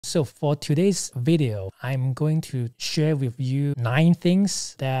So for today's video, I'm going to share with you 9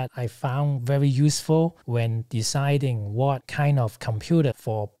 things that I found very useful when deciding what kind of computer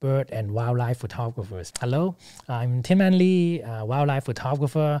for bird and wildlife photographers. Hello, I'm Tim and Lee, wildlife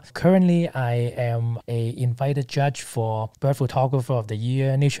photographer. Currently, I am an invited judge for Bird Photographer of the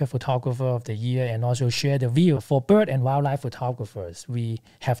Year, Nature Photographer of the Year, and also share the view for bird and wildlife photographers. We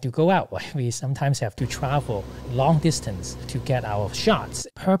have to go out, right? We sometimes have to travel long distance to get our shots.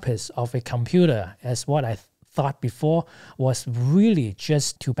 Purpose of a computer, as what I thought before, was really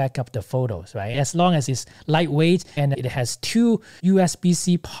just to back up the photos, right? As long as it's lightweight and it has 2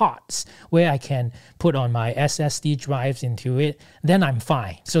 USB-C ports where I can put on my SSD drives into it, then I'm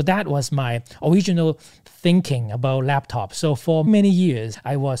fine. So that was my original thinking about laptops. So for many years,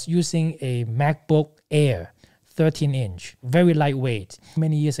 I was using a MacBook Air 13-inch, very lightweight.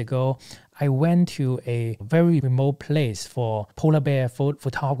 Many years ago, I went to a very remote place for polar bear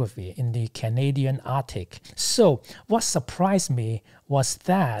photography in the Canadian Arctic. So what surprised me was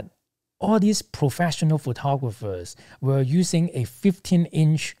that all these professional photographers were using a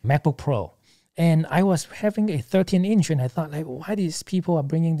 15-inch MacBook Pro. And I was having a 13-inch, and I thought, like, why these people are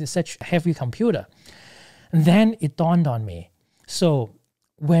bringing such a heavy computer? And then it dawned on me. So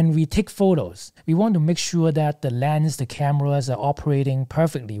when we take photos, we want to make sure that the lens, the cameras are operating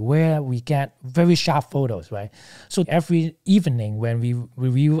perfectly where we get very sharp photos, right? So every evening when we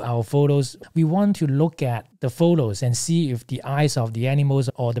review our photos, we want to look at the photos and see if the eyes of the animals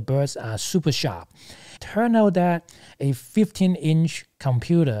or the birds are super sharp. Turn out that a 15-inch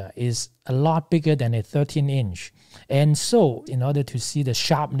computer is a lot bigger than a 13-inch. And so in order to see the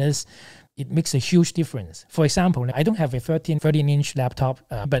sharpness, it makes a huge difference. For example, I don't have a 13-inch laptop,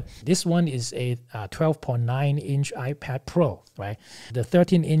 but this one is a 12.9-inch iPad Pro, right? The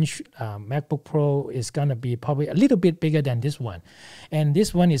 13-inch MacBook Pro is going to be probably a little bit bigger than this one. And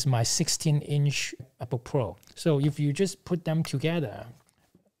this one is my 16-inch MacBook Pro. So if you just put them together,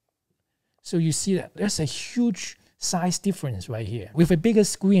 so you see that there's a huge size difference right here. With a bigger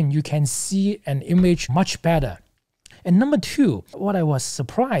screen, you can see an image much better. And number 2, what I was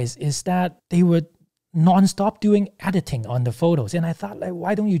surprised is that they were non-stop doing editing on the photos. And I thought, like,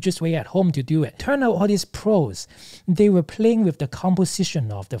 why don't you just wait at home to do it? Turn out all these pros, they were playing with the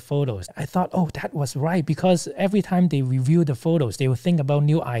composition of the photos. I thought, oh, that was right, because every time they review the photos, they will think about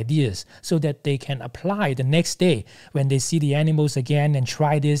new ideas so that they can apply the next day when they see the animals again and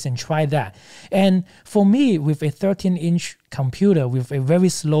try this and try that. And for me, with a 13-inch computer with a very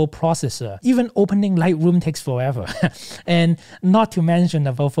slow processor, even opening Lightroom takes forever. And not to mention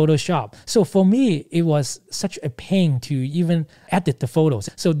about Photoshop. So for me, it was such a pain to even edit the photos.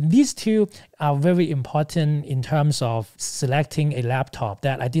 So these 2 are very important in terms of selecting a laptop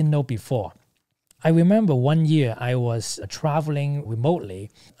that I didn't know before. I remember one year I was traveling remotely.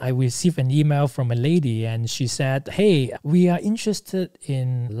 I received an email from a lady and she said, hey, we are interested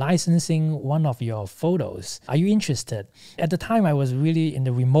in licensing one of your photos. Are you interested? At the time, I was really in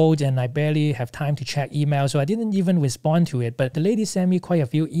the remote and I barely have time to check email, so I didn't even respond to it. But the lady sent me quite a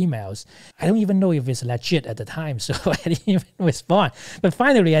few emails. I don't even know if it's legit at the time, so I didn't even respond. But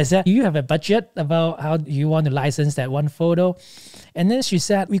finally, I said, do you have a budget about how you want to license that one photo? And then she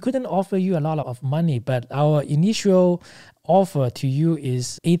said, we couldn't offer you a lot of money, but our initial offer to you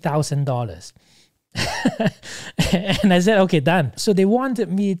is $8,000. And I said, okay, done. So they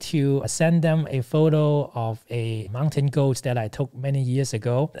wanted me to send them a photo of a mountain goat that I took many years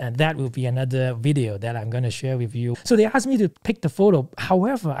ago. And that will be another video that I'm going to share with you. So they asked me to pick the photo.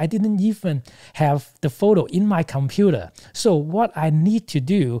 However, I didn't even have the photo in my computer. So what I need to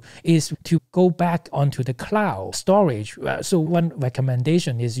do is to go back onto the cloud storage. So one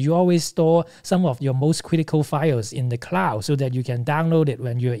recommendation is you always store some of your most critical files in the cloud so that you can download it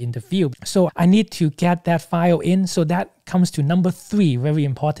when you're in the field. So I need to get that file in. So that comes to number 3, very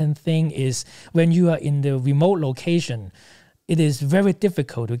important thing is when you are in the remote location, it is very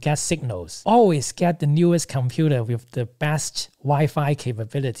difficult to get signals. Always get the newest computer with the best Wi-Fi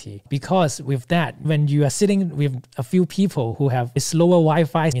capability, because with that, when you are sitting with a few people who have a slower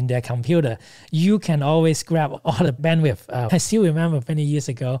Wi-Fi in their computer, you can always grab all the bandwidth. I still remember many years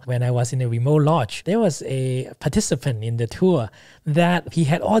ago when I was in a remote lodge, there was a participant in the tour that he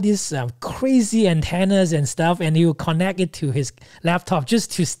had all these crazy antennas and stuff, and he would connect it to his laptop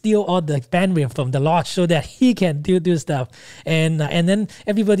just to steal all the bandwidth from the lodge so that he can do stuff. And then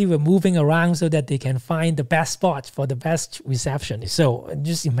everybody were moving around so that they can find the best spots for the best reception reception. So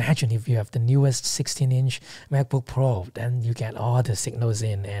just imagine if you have the newest 16-inch MacBook Pro, then you get all the signals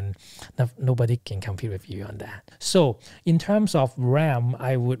in and nobody can compete with you on that. So in terms of RAM,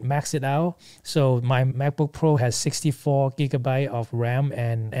 I would max it out. So my MacBook Pro has 64 gigabyte of RAM,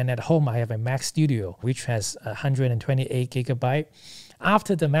 and at home I have a Mac Studio, which has 128 gigabyte.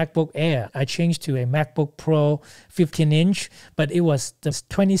 After the MacBook Air, I changed to a MacBook Pro 15-inch, but it was the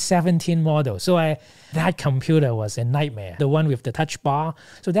 2017 model. So that computer was a nightmare, the one with the touch bar.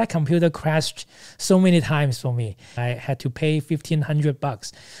 So that computer crashed so many times for me. I had to pay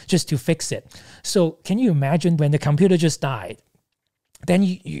 $1,500 just to fix it. So can you imagine when the computer just died? Then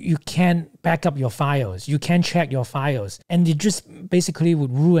you can't back up your files. You can't check your files. And it just basically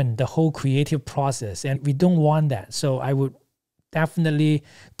would ruin the whole creative process. And we don't want that. So I would definitely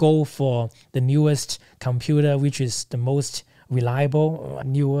go for the newest computer, which is the most reliable,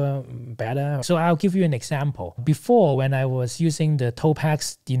 newer, better. So I'll give you an example. Before, when I was using the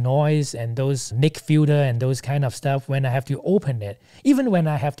Topaz denoise and those NIC filter and those kind of stuff, when I have to open it, even when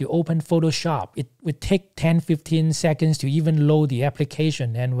I have to open Photoshop, it would take 10-15 seconds to even load the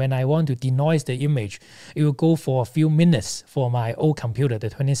application. And when I want to denoise the image, it will go for a few minutes for my old computer, the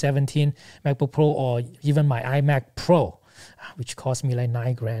 2017 MacBook Pro, or even my iMac Pro, which cost me like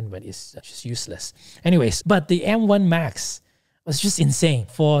 $9,000, but it's just useless. Anyways, but the M1 Max was just insane.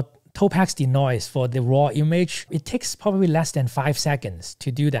 For Topaz denoise, for the raw image, it takes probably less than 5 seconds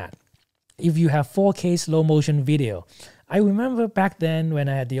to do that. If you have 4K slow motion video, I remember back then when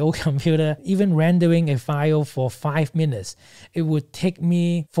I had the old computer, even rendering a file for 5 minutes, it would take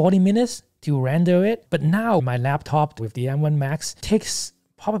me 40 minutes to render it. But now my laptop with the M1 Max takes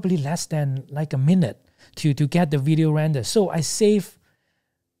probably less than like a minute to get the video render. So I save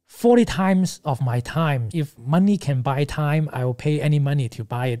 40 times of my time. If money can buy time, I will pay any money to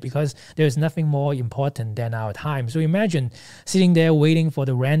buy it, because there's nothing more important than our time. So imagine sitting there waiting for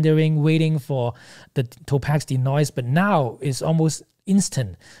the rendering, waiting for the Topaz denoise, but now it's almost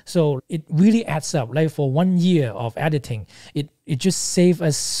instant. So it really adds up. Like for 1 year of editing, it just saves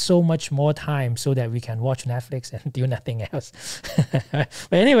us so much more time so that we can watch Netflix and do nothing else. But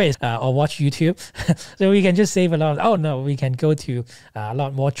anyways, or watch YouTube. So we can just save a lot. Oh no, we can go to a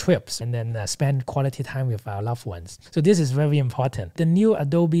lot more trips and then spend quality time with our loved ones. So this is very important. The new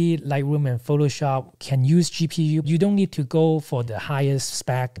Adobe Lightroom and Photoshop can use GPU. You don't need to go for the highest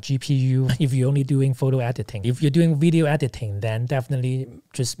spec GPU if you're only doing photo editing. If you're doing video editing, then definitely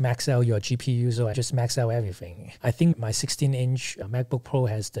just max out your GPU. So I just max out everything. I think my 16-inch MacBook Pro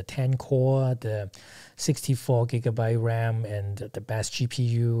has the 10 core, the 64 gigabyte RAM, and the best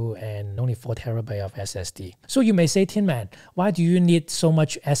GPU, and only 4 terabyte of SSD. So you may say, Tin Man, why do you need so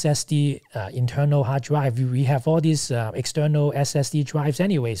much SSD internal hard drive? We have all these external SSD drives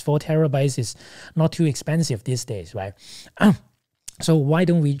anyways. 4 terabytes is not too expensive these days, right? So why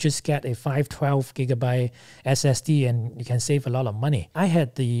don't we just get a 512 gigabyte SSD and you can save a lot of money? I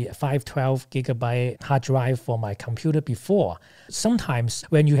had the 512 gigabyte hard drive for my computer before. Sometimes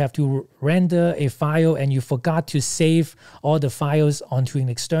when you have to render a file and you forgot to save all the files onto an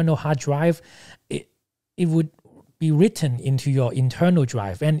external hard drive, it would be written into your internal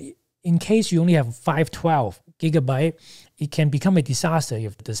drive. And in case you only have 512 gigabyte, it can become a disaster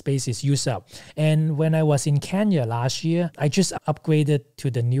if the space is used up. And when I was in Kenya last year, I just upgraded to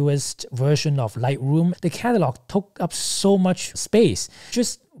the newest version of Lightroom. The catalog took up so much space.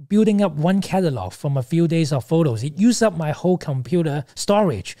 Just building up one catalog from a few days of photos, it used up my whole computer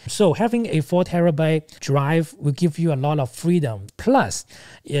storage. So having a 4 terabyte drive will give you a lot of freedom. Plus,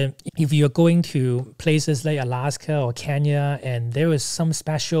 if you're going to places like Alaska or Kenya and there is some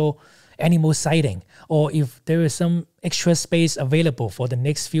special animal sighting, or if there is some extra space available for the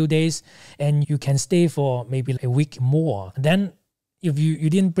next few days and you can stay for maybe a week more, then if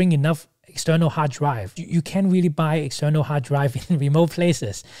you didn't bring enough external hard drive, you can't really buy external hard drive in remote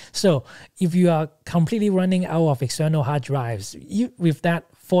places. So if you are completely running out of external hard drives, with that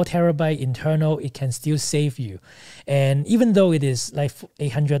 4 terabyte internal, it can still save you. And even though it is like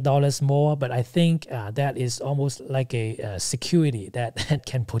 $800 more, but I think that is almost like a security that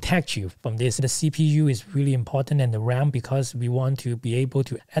can protect you from this. The CPU is really important, and the RAM, because we want to be able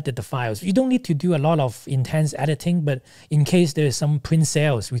to edit the files. You don't need to do a lot of intense editing, but in case there is some print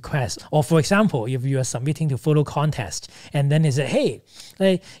sales request, or for example, if you are submitting to photo contest and then they say, hey,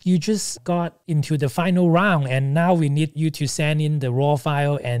 like you just got into the final round and now we need you to send in the raw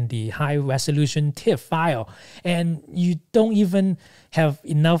file and the high resolution TIFF file, and you don't even have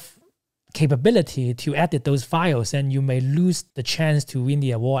enough capability to edit those files, and you may lose the chance to win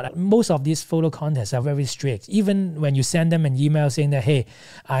the award. Most of these photo contests are very strict. Even when you send them an email saying that, hey,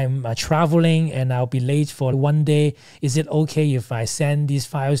 I'm traveling and I'll be late for 1 day, is it okay if I send these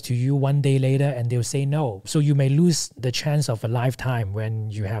files to you 1 day later? And they'll say no. So you may lose the chance of a lifetime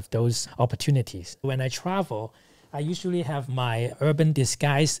when you have those opportunities. When I travel, I usually have my Urban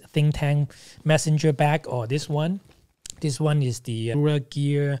Disguise Think Tank messenger bag, or this one. This one is the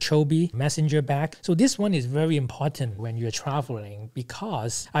Gear Chobi messenger bag. So this one is very important when you're traveling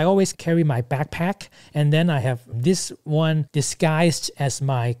because I always carry my backpack, and then I have this one disguised as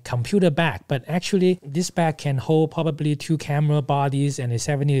my computer bag. But actually, this bag can hold probably 2 camera bodies and a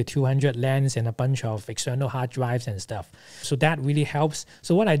 70 to 200 lens and a bunch of external hard drives and stuff. So that really helps.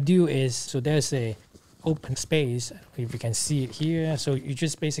 So what I do is, so there's a open space, if you can see it here. So you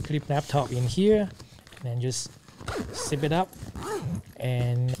just basically put laptop in here and then just zip it up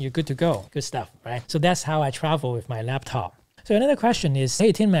and you're good to go. Good stuff, right? So that's how I travel with my laptop. So another question is,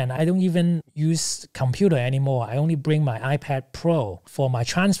 hey, Tin Man, I don't even use computer anymore. I only bring my iPad Pro for my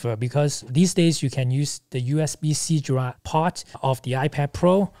transfer because these days you can use the USB-C port of the iPad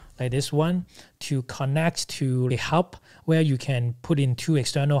Pro, like this one, to connect to a hub where you can put in 2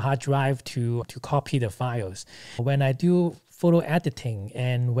 external hard drive to copy the files. When I do photo editing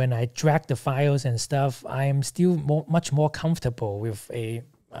and when I drag the files and stuff, I am still much more comfortable with a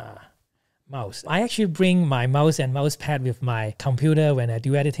mouse. I actually bring my mouse and mouse pad with my computer when I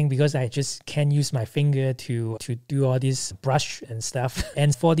do editing because I just can't use my finger to do all this brush and stuff.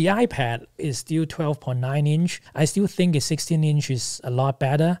 And for the iPad, it's still 12.9 inch. I still think a 16 inch is a lot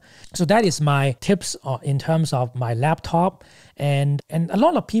better. So that is my tips in terms of my laptop. And a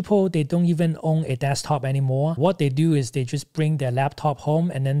lot of people, they don't even own a desktop anymore. What they do is they just bring their laptop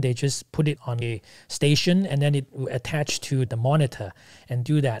home and then they just put it on a station and then it will attach to the monitor and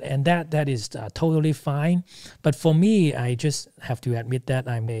do that. And that is totally fine. But for me, I just have to admit that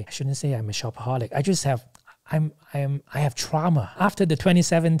I shouldn't say I'm a shopaholic. I have trauma after the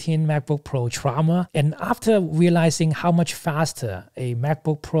 2017 MacBook Pro trauma, and after realizing how much faster a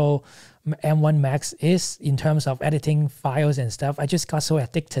MacBook Pro M1 Max is in terms of editing files and stuff, I just got so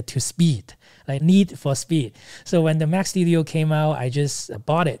addicted to speed, like need for speed. So when the Mac Studio came out, I just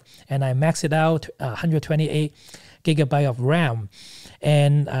bought it and I maxed it out, 128 gigabyte of RAM,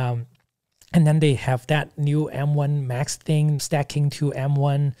 and then they have that new M1 Max thing stacking to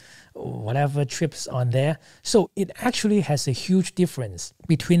M1 whatever chips on there. So it actually has a huge difference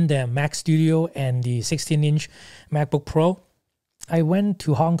between the Mac Studio and the 16-inch MacBook Pro. I went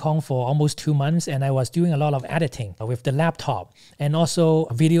to Hong Kong for almost 2 months and I was doing a lot of editing with the laptop and also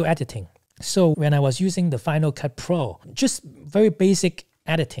video editing. So when I was using the Final Cut Pro, just very basic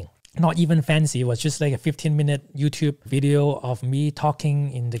editing, not even fancy. It was just like a 15-minute YouTube video of me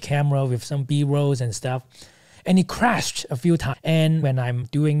talking in the camera with some B-rolls and stuff. And it crashed a few times. And when I'm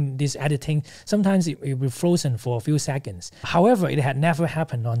doing this editing, sometimes it will be frozen for a few seconds. However, it had never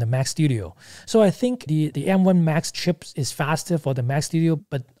happened on the Mac Studio. So I think the M1 Max chips is faster for the Mac Studio,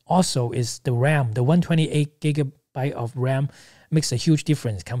 but also is the RAM, the 128 gigabyte of RAM makes a huge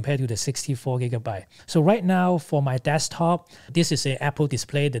difference compared to the 64 gigabyte. So right now for my desktop, this is an Apple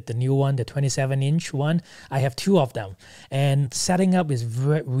display, the new one, the 27-inch one. I have 2 of them. And setting up is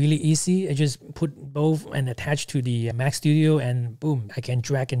really easy. I just put both and attach to the Mac Studio and boom, I can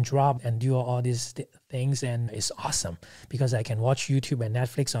drag and drop and do all these things, and it's awesome because I can watch YouTube and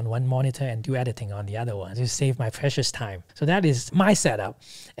Netflix on one monitor and do editing on the other one to save my precious time. So that is my setup.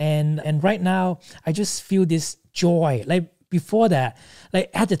 And right now, I just feel this joy. Like before that, like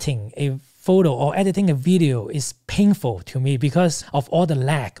editing a photo or editing a video is painful to me because of all the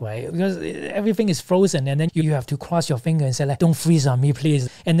lag, right? Because everything is frozen and then you have to cross your finger and say like, don't freeze on me, please.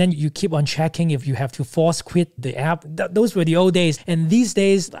 And then you keep on checking if you have to force quit the app. Those were the old days. And these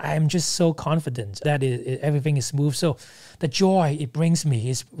days, I'm just so confident that everything is smooth. So the joy it brings me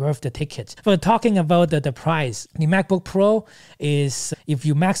is worth the ticket. But talking about the price, the MacBook Pro is, if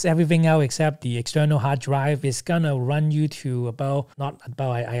you max everything out except the external hard drive, it's gonna run you to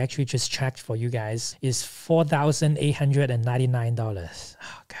I actually just checked for you guys, is $4,899.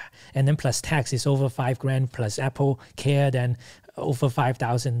 Oh God. And then plus tax is over $5,000 plus Apple Care, then over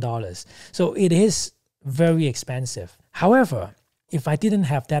 $5,000. So it is very expensive. However, if I didn't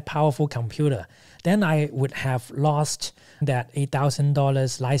have that powerful computer, then I would have lost that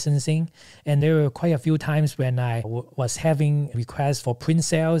 $8,000 licensing. And there were quite a few times when I was having requests for print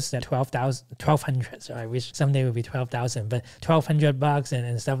sales at $1,200. So I wish someday it would be $12,000, but $1,200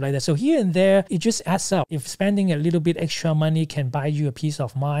 and stuff like that. So here and there, it just adds up. If spending a little bit extra money can buy you a peace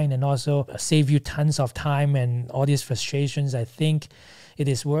of mind and also save you tons of time and all these frustrations, I think it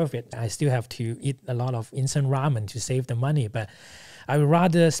is worth it. I still have to eat a lot of instant ramen to save the money, but I would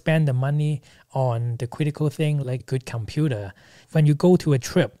rather spend the money on the critical thing like good computer. When you go to a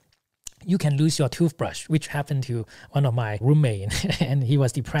trip, you can lose your toothbrush, which happened to one of my roommates, and he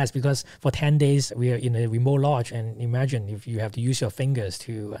was depressed because for 10 days we are in a remote lodge, and imagine if you have to use your fingers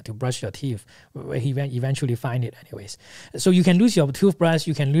to brush your teeth. He eventually find it anyways. So you can lose your toothbrush,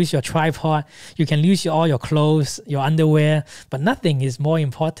 you can lose your tripod, you can lose all your clothes, your underwear, but nothing is more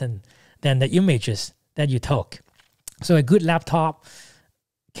important than the images that you took. So a good laptop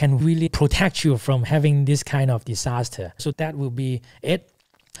can really protect you from having this kind of disaster. So that will be it.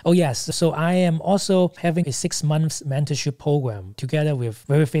 Oh yes, so I am also having a 6 months mentorship program together with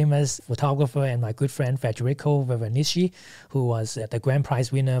very famous photographer and my good friend Federico Veronici, who was the grand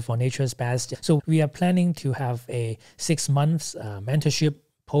prize winner for Nature's Best. So we are planning to have a 6 months mentorship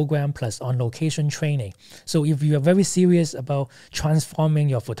program plus on location training. So if you are very serious about transforming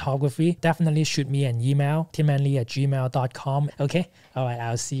your photography, definitely shoot me an email, timmanley@gmail.com. Okay, all right,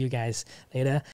 I'll see you guys later.